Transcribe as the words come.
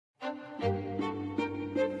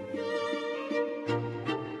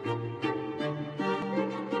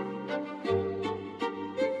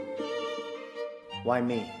Why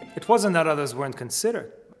me? It wasn't that others weren't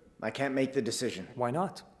considered. I can't make the decision. Why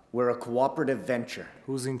not? We're a cooperative venture.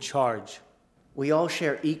 Who's in charge? We all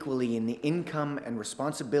share equally in the income and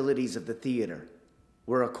responsibilities of the theater.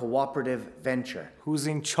 We're a cooperative venture. Who's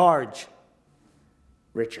in charge?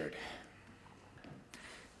 Richard.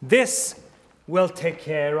 This will take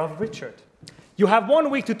care of Richard. You have 1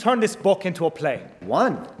 week to turn this book into a play.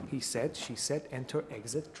 1? He said, she said, enter,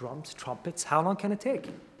 exit, drums, trumpets. How long can it take?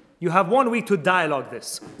 You have 1 week to dialogue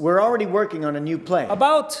this. We're already working on a new play.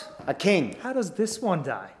 About? A king. How does this one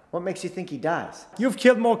die? What makes you think he dies? You've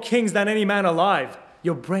killed more kings than any man alive.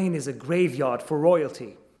 Your brain is a graveyard for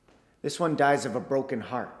royalty. This one dies of a broken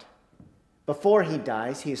heart. Before he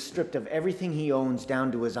dies, he is stripped of everything he owns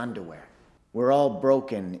down to his underwear. We're all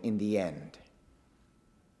broken in the end.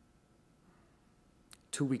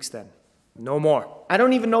 2 weeks then. No more. I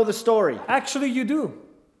don't even know the story. Actually, you do.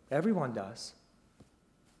 Everyone does.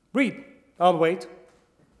 Read. I'll wait.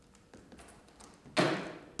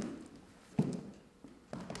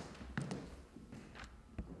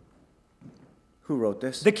 Who wrote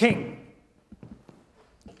this? The king.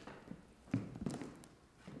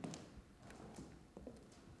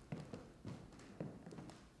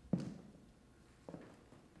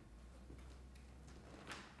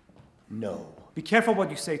 No. Be careful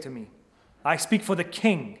what you say to me. I speak for the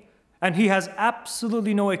king, and he has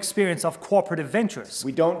absolutely no experience of cooperative ventures.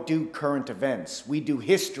 We don't do current events. We do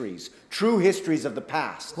histories, true histories of the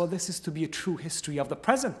past. Well, this is to be a true history of the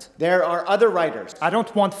present. There are other writers. I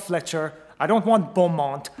don't want Fletcher. I don't want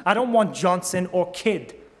Beaumont. I don't want Johnson or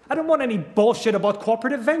Kidd. I don't want any bullshit about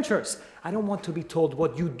cooperative ventures. I don't want to be told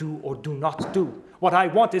what you do or do not do. What I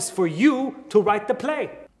want is for you to write the play.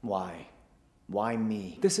 Why? Why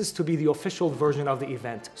me? This is to be the official version of the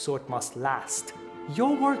event, so it must last.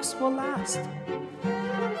 Your works will last.